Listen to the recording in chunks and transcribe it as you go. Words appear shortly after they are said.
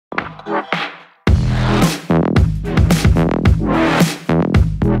Welcome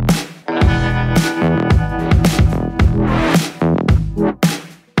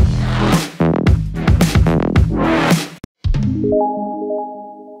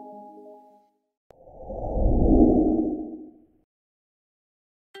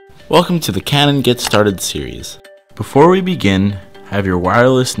to the Canon Get Started series. Before we begin, have your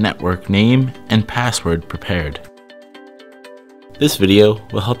wireless network name and password prepared. This video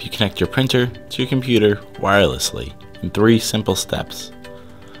will help you connect your printer to your computer wirelessly in 3 simple steps.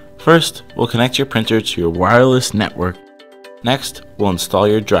 First, we'll connect your printer to your wireless network. Next, we'll install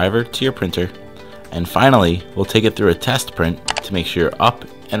your driver to your printer. And finally, we'll take it through a test print to make sure you're up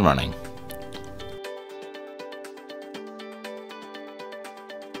and running.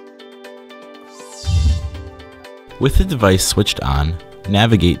 With the device switched on,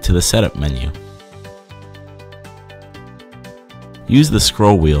 navigate to the Setup menu. Use the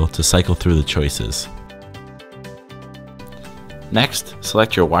scroll wheel to cycle through the choices. Next,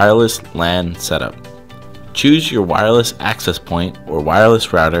 select your wireless LAN setup. Choose your wireless access point or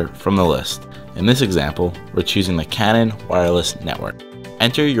wireless router from the list. In this example, we're choosing the Canon wireless network.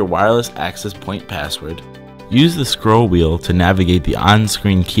 Enter your wireless access point password. Use the scroll wheel to navigate the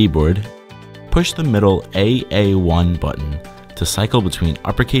on-screen keyboard. Push the middle AA1 button to cycle between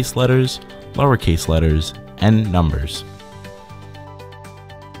uppercase letters, lowercase letters, and numbers.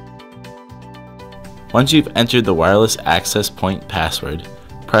 Once you've entered the wireless access point password,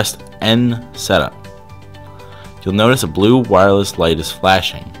 press N Setup. You'll notice a blue wireless light is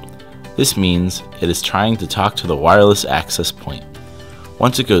flashing. This means it is trying to talk to the wireless access point.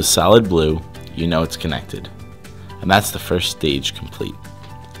 Once it goes solid blue, you know it's connected. And that's the first stage complete.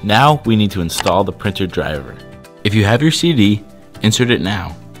 Now we need to install the printer driver. If you have your CD, insert it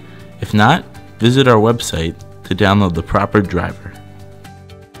now. If not, visit our website to download the proper driver.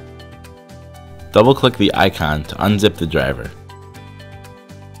 Double-click the icon to unzip the driver.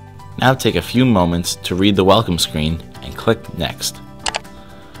 Now take a few moments to read the welcome screen and click Next.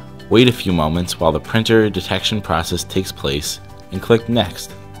 Wait a few moments while the printer detection process takes place and click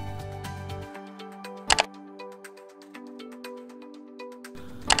Next.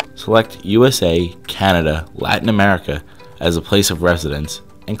 Select USA, Canada, Latin America as a place of residence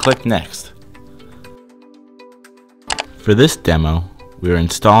and click Next. For this demo, we are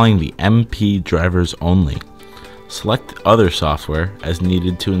installing the MP drivers only. Select other software as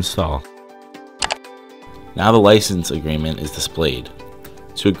needed to install. Now the license agreement is displayed.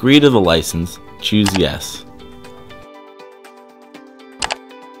 To agree to the license, choose Yes.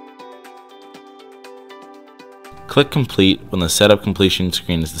 Click Complete when the setup completion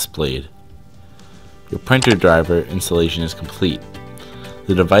screen is displayed. Your printer driver installation is complete.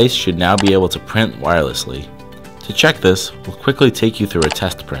 The device should now be able to print wirelessly. To check this, we'll quickly take you through a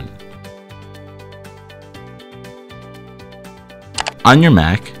test print. On your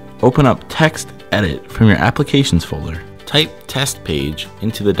Mac, open up Text Edit from your Applications folder. Type Test Page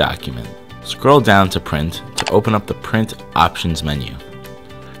into the document. Scroll down to Print to open up the Print Options menu.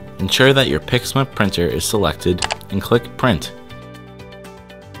 Ensure that your PIXMA printer is selected and click Print.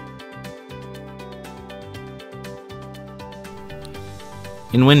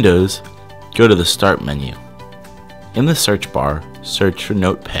 In Windows, go to the Start menu. In the search bar, search for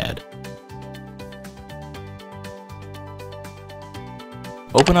Notepad.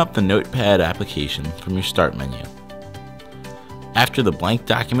 Open up the Notepad application from your Start menu. After the blank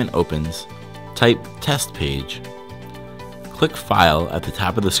document opens, type Test Page. Click File at the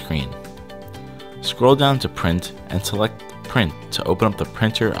top of the screen. Scroll down to Print and select Print to open up the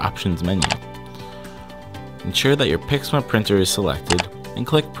Printer Options menu. Ensure that your PIXMA printer is selected and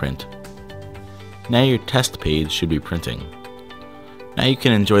click Print. Now your test page should be printing. Now you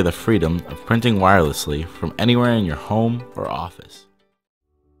can enjoy the freedom of printing wirelessly from anywhere in your home or office.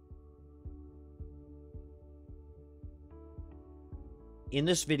 In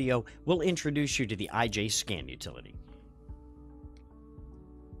this video, we'll introduce you to the IJ-Scan utility.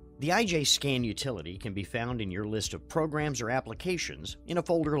 The IJ-Scan utility can be found in your list of programs or applications in a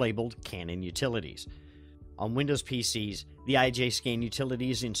folder labeled Canon Utilities. On Windows PCs, the IJ-Scan utility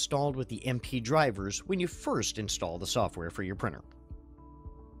is installed with the MP drivers when you first install the software for your printer.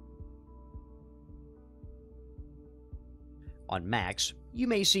 On Macs, you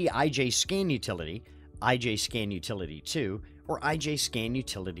may see IJ-Scan Utility, IJ-Scan Utility 2, or IJ-Scan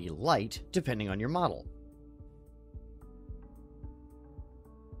Utility Lite, depending on your model.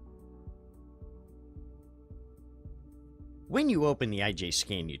 When you open the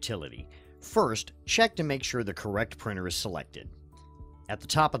IJ-Scan utility, first check to make sure the correct printer is selected. At the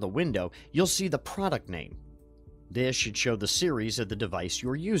top of the window, you'll see the product name. This should show the series of the device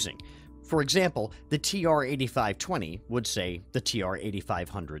you're using. For example, the TR8520 would say the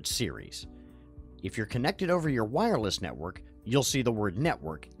TR8500 series. If you're connected over your wireless network, you'll see the word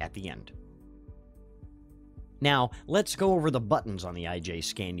network at the end. Now, let's go over the buttons on the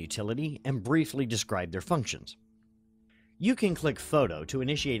IJ-Scan utility and briefly describe their functions. You can click Photo to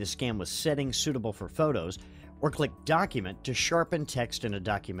initiate a scan with settings suitable for photos, or click Document to sharpen text in a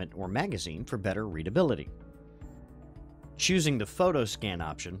document or magazine for better readability. Choosing the Photo Scan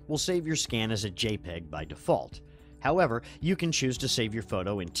option will save your scan as a JPEG by default. However, you can choose to save your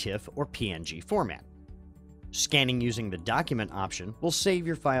photo in TIFF or PNG format. Scanning using the Document option will save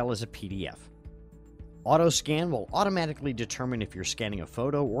your file as a PDF. Auto Scan will automatically determine if you're scanning a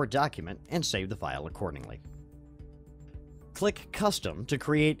photo or document and save the file accordingly. Click Custom to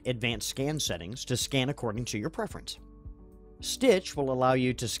create advanced scan settings to scan according to your preference. Stitch will allow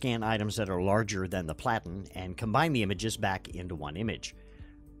you to scan items that are larger than the platen and combine the images back into one image.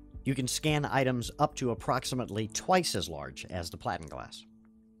 You can scan items up to approximately twice as large as the platen glass.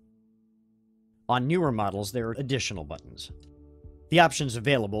 On newer models, there are additional buttons. The options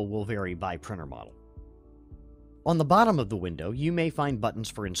available will vary by printer model. On the bottom of the window, you may find buttons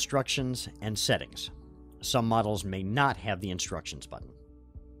for instructions and settings. Some models may not have the instructions button.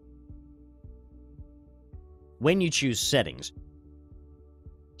 When you choose Settings,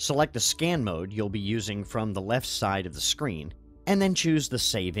 select the scan mode you'll be using from the left side of the screen, and then choose the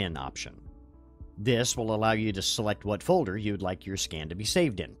Save In option. This will allow you to select what folder you'd like your scan to be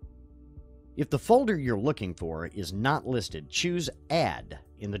saved in. If the folder you're looking for is not listed, choose Add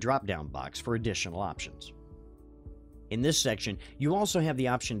in the drop-down box for additional options. In this section, you also have the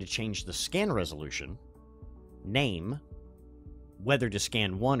option to change the scan resolution, name, whether to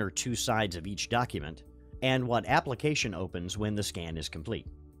scan one or two sides of each document, and what application opens when the scan is complete.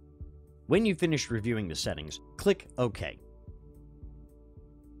 When you finish reviewing the settings, click OK.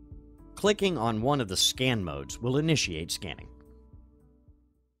 Clicking on one of the scan modes will initiate scanning.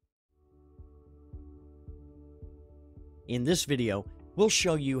 In this video, we'll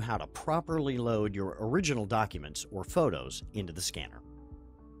show you how to properly load your original documents or photos into the scanner.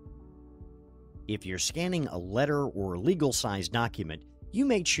 If you're scanning a letter or legal-size document, you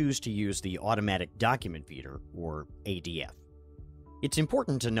may choose to use the Automatic Document Feeder, or ADF. It's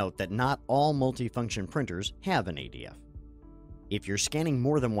important to note that not all multifunction printers have an ADF. If you're scanning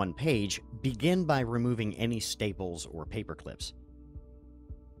more than one page, begin by removing any staples or paper clips.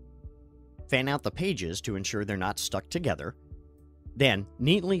 Fan out the pages to ensure they're not stuck together. Then,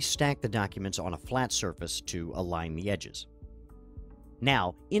 neatly stack the documents on a flat surface to align the edges.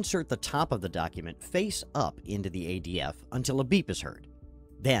 Now, insert the top of the document face up into the ADF until a beep is heard.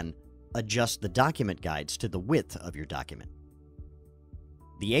 Then, adjust the document guides to the width of your document.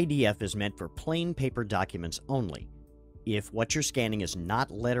 The ADF is meant for plain paper documents only. If what you're scanning is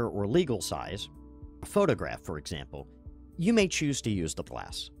not letter or legal size, a photograph for example, you may choose to use the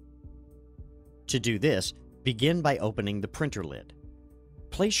glass. To do this, begin by opening the printer lid.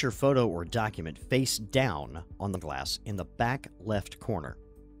 Place your photo or document face down on the glass in the back left corner.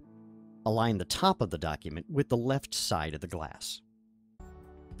 Align the top of the document with the left side of the glass.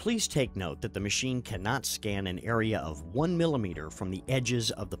 Please take note that the machine cannot scan an area of 1 millimeter from the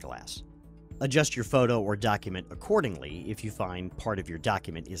edges of the glass. Adjust your photo or document accordingly if you find part of your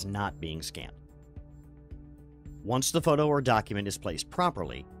document is not being scanned. Once the photo or document is placed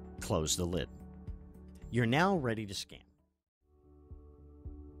properly, close the lid. You're now ready to scan.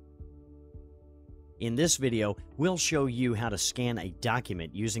 In this video, we'll show you how to scan a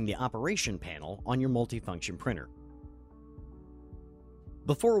document using the operation panel on your multifunction printer.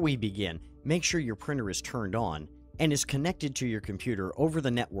 Before we begin, make sure your printer is turned on and is connected to your computer over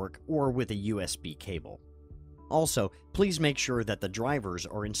the network or with a USB cable. Also, please make sure that the drivers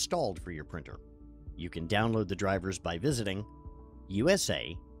are installed for your printer. You can download the drivers by visiting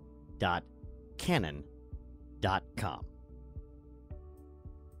usa.canon.com.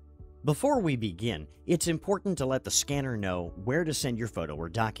 Before we begin, it's important to let the scanner know where to send your photo or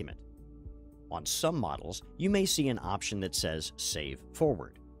document. On some models, you may see an option that says Save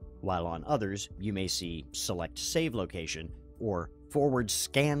Forward, while on others, you may see Select Save Location or Forward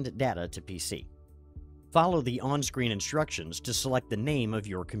Scanned Data to PC. Follow the on-screen instructions to select the name of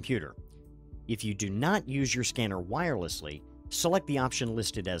your computer. If you do not use your scanner wirelessly, select the option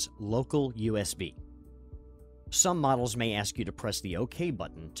listed as Local USB. Some models may ask you to press the OK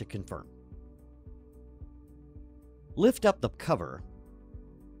button to confirm. Lift up the cover.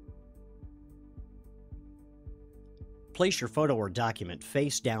 Place your photo or document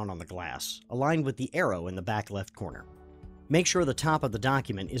face down on the glass, aligned with the arrow in the back left corner. Make sure the top of the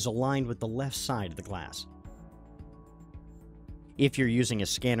document is aligned with the left side of the glass. If you're using a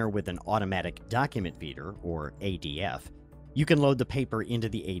scanner with an automatic document feeder, or ADF, you can load the paper into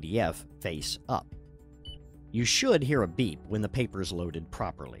the ADF face up. You should hear a beep when the paper is loaded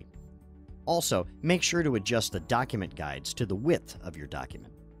properly. Also, make sure to adjust the document guides to the width of your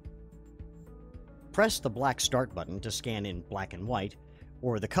document. Press the black Start button to scan in black and white,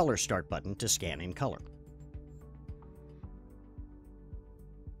 or the color Start button to scan in color.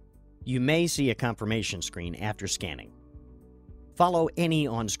 You may see a confirmation screen after scanning. Follow any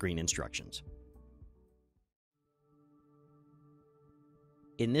on-screen instructions.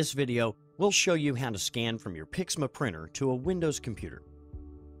 In this video, we'll show you how to scan from your PIXMA printer to a Windows computer.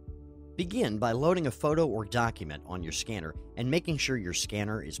 Begin by loading a photo or document on your scanner and making sure your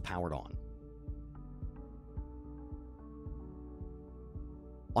scanner is powered on.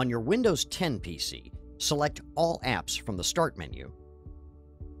 On your Windows 10 PC, select All Apps from the Start menu.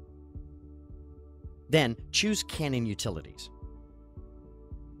 Then choose Canon Utilities.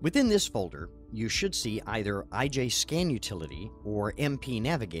 Within this folder, you should see either IJ Scan Utility or MP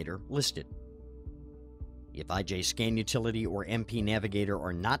Navigator listed. If IJ Scan Utility or MP Navigator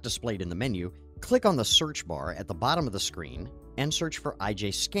are not displayed in the menu, click on the search bar at the bottom of the screen and search for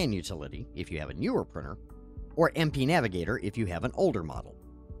IJ Scan Utility if you have a newer printer, or MP Navigator if you have an older model.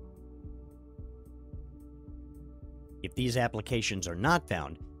 If these applications are not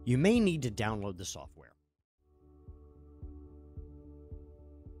found, you may need to download the software.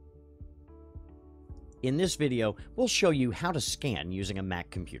 In this video, we'll show you how to scan using a Mac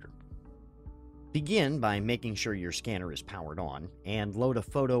computer. Begin by making sure your scanner is powered on and load a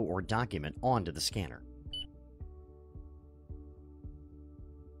photo or document onto the scanner.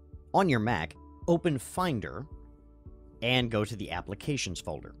 On your Mac, open Finder and go to the Applications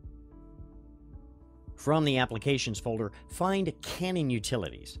folder. From the Applications folder, find Canon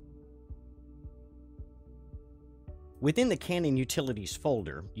Utilities. Within the Canon Utilities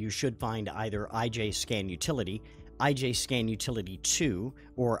folder, you should find either IJ Scan Utility, IJ Scan Utility 2,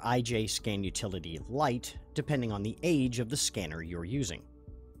 or IJ Scan Utility Lite, depending on the age of the scanner you're using.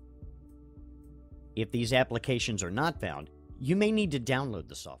 If these applications are not found, you may need to download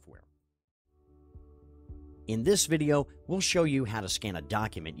the software. In this video, we'll show you how to scan a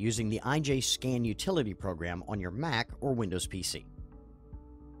document using the IJ Scan Utility program on your Mac or Windows PC.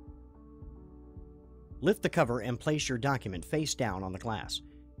 Lift the cover and place your document face down on the glass.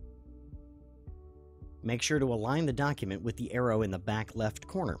 Make sure to align the document with the arrow in the back left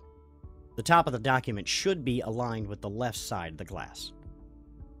corner. The top of the document should be aligned with the left side of the glass.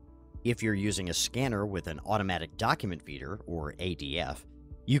 If you're using a scanner with an automatic document feeder, or ADF,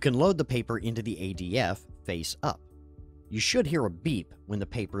 you can load the paper into the ADF face up. You should hear a beep when the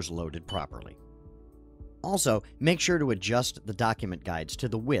paper's loaded properly. Also, make sure to adjust the document guides to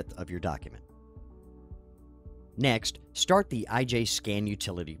the width of your document. Next, start the IJ Scan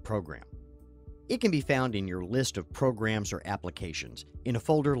Utility program. It can be found in your list of programs or applications in a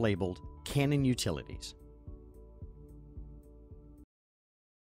folder labeled Canon Utilities.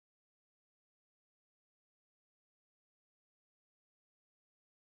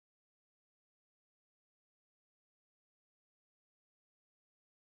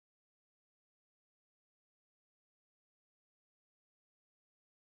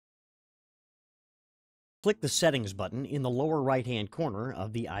 Click the Settings button in the lower right-hand corner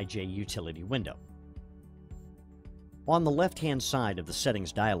of the IJ Utility window. On the left-hand side of the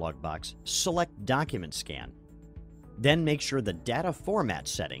Settings dialog box, select Document Scan. Then make sure the Data Format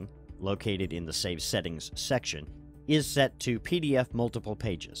setting, located in the Save Settings section, is set to PDF Multiple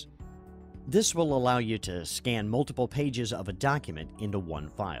Pages. This will allow you to scan multiple pages of a document into one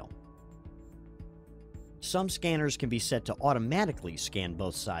file. Some scanners can be set to automatically scan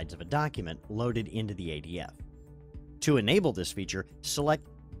both sides of a document loaded into the ADF. To enable this feature, select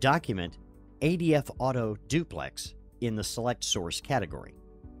Document ADF Auto Duplex in the Select Source category.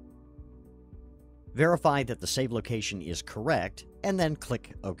 Verify that the save location is correct, and then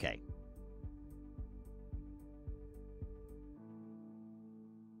click OK.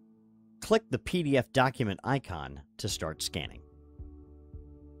 Click the PDF document icon to start scanning.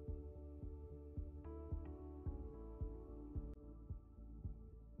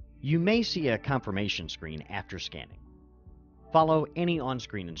 You may see a confirmation screen after scanning. Follow any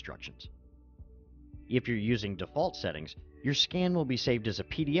on-screen instructions. If you're using default settings, your scan will be saved as a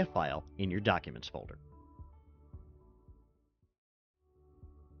PDF file in your Documents folder.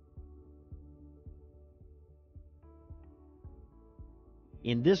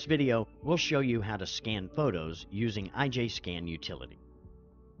 In this video, we'll show you how to scan photos using IJ Scan Utility.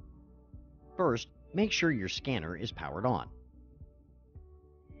 First, make sure your scanner is powered on.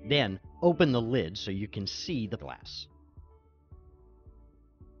 Then, open the lid so you can see the glass.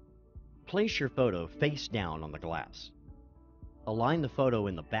 Place your photo face down on the glass. Align the photo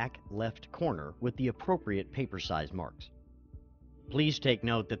in the back left corner with the appropriate paper size marks. Please take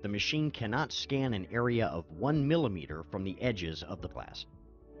note that the machine cannot scan an area of 1 millimeter from the edges of the glass.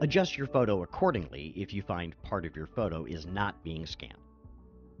 Adjust your photo accordingly if you find part of your photo is not being scanned.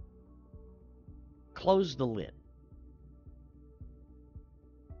 Close the lid.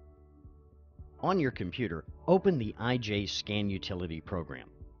 On your computer, open the IJ Scan Utility program.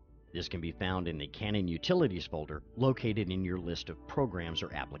 This can be found in the Canon Utilities folder located in your list of programs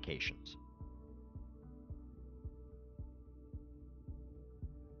or applications.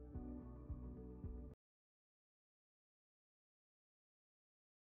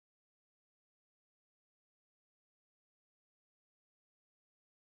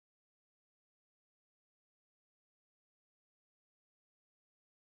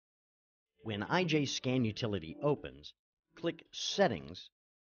 When IJ Scan Utility opens, click Settings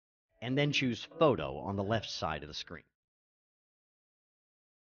and then choose Photo on the left side of the screen.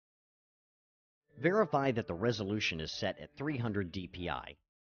 Verify that the resolution is set at 300 dpi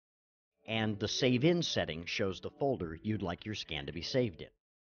and the Save In setting shows the folder you'd like your scan to be saved in.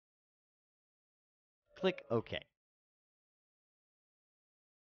 Click OK.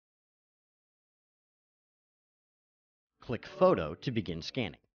 Click Photo to begin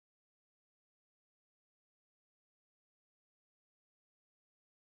scanning.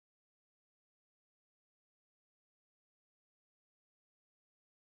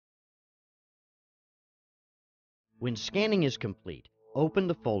 When scanning is complete, open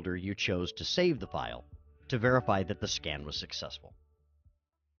the folder you chose to save the file to verify that the scan was successful.